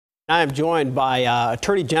I am joined by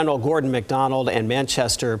Attorney General Gordon McDonald and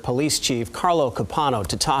Manchester Police Chief Carlo Capano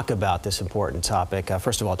to talk about this important topic.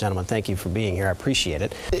 First of all, gentlemen, thank you for being here. I appreciate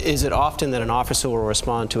it. Is it often that an officer will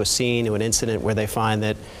respond to a scene, to an incident where they find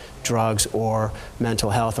that drugs or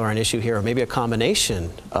mental health are an issue here, or maybe a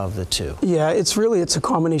combination of the two? Yeah, it's a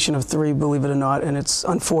combination of three, believe it or not, and it's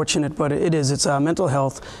unfortunate, but it is. It's mental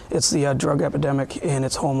health, it's the drug epidemic, and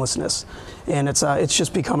it's homelessness. And it's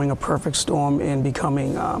just becoming a perfect storm and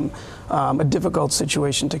becoming a difficult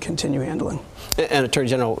situation to continue handling. And Attorney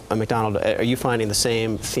General McDonald, are you finding the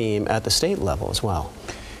same theme at the state level as well?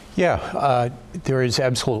 Yeah, there is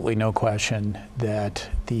absolutely no question that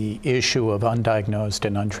the issue of undiagnosed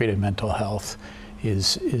and untreated mental health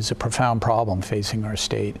is a profound problem facing our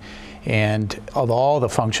state. And of all the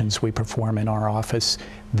functions we perform in our office,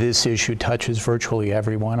 this issue touches virtually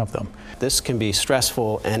every one of them. This can be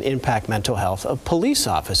stressful and impact mental health of police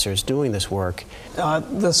officers doing this work.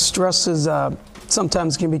 The stress is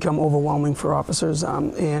sometimes can become overwhelming for officers,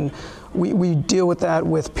 and we deal with that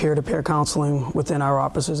with peer-to-peer counseling within our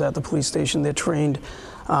officers at the police station. They're trained.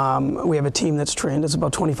 We have a team that's trained. It's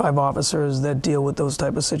about 25 officers that deal with those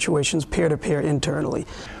type of situations peer-to-peer internally.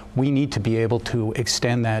 We need to be able to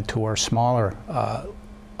extend that to our smaller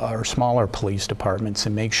police departments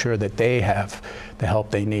and make sure that they have the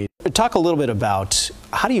help they need. Talk a little bit about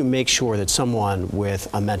how do you make sure that someone with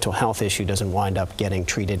a mental health issue doesn't wind up getting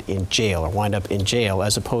treated in jail or wind up in jail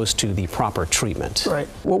as opposed to the proper treatment? Right.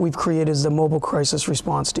 What we've created is the Mobile Crisis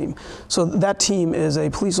Response Team. So that team is a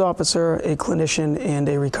police officer, a clinician, and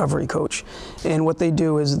a recovery coach. And what they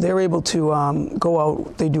do is they're able to go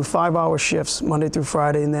out, they do 5-hour shifts Monday through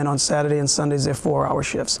Friday, and then on Saturday and Sundays they're 4-hour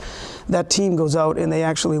shifts. That team goes out and they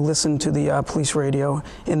actually listen to the police radio,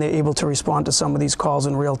 and they're able to respond to some of these calls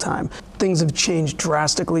in real time. Things have changed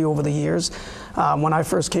drastically over the years. When I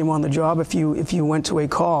first came on the job, if you went to a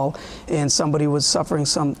call and somebody was suffering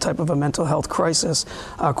some type of a mental health crisis,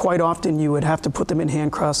 quite often you would have to put them in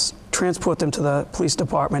handcuffs, transport them to the police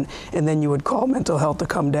department, and then you would call mental health to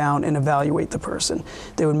come down and evaluate the person.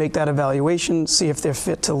 They would make that evaluation, see if they're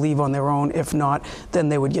fit to leave on their own. If not, then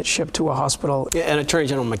they would get shipped to a hospital. Yeah, and Attorney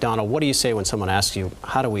General McDonald, what do you say when someone asks you,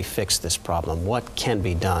 how do we fix this problem? What can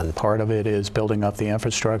be done? Part of it is building up the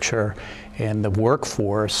infrastructure and the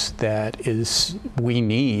workforce that we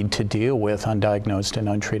need to deal with undiagnosed and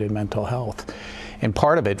untreated mental health. And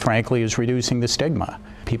part of it, frankly, is reducing the stigma.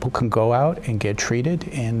 People can go out and get treated,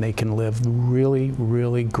 and they can live really,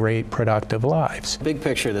 really great, productive lives. Big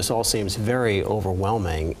picture, this all seems very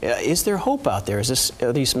overwhelming. Is there hope out there?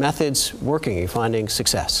 Are these methods working? Are you finding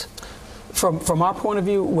success? From our point of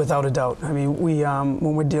view, without a doubt. I mean,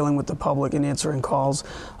 when we're dealing with the public and answering calls,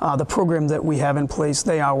 the program that we have in place,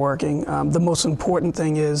 they are working. The most important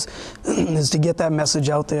thing is to get that message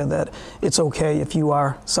out there that it's okay if you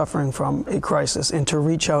are suffering from a crisis, and to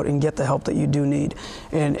reach out and get the help that you do need.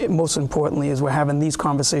 And most importantly is we're having these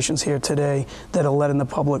conversations here today that are letting the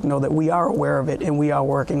public know that we are aware of it and we are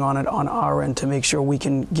working on it on our end to make sure we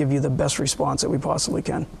can give you the best response that we possibly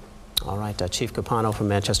can. All right, Chief Capano from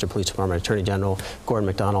Manchester Police Department, Attorney General Gordon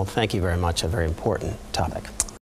McDonald, thank you very much. A very important topic.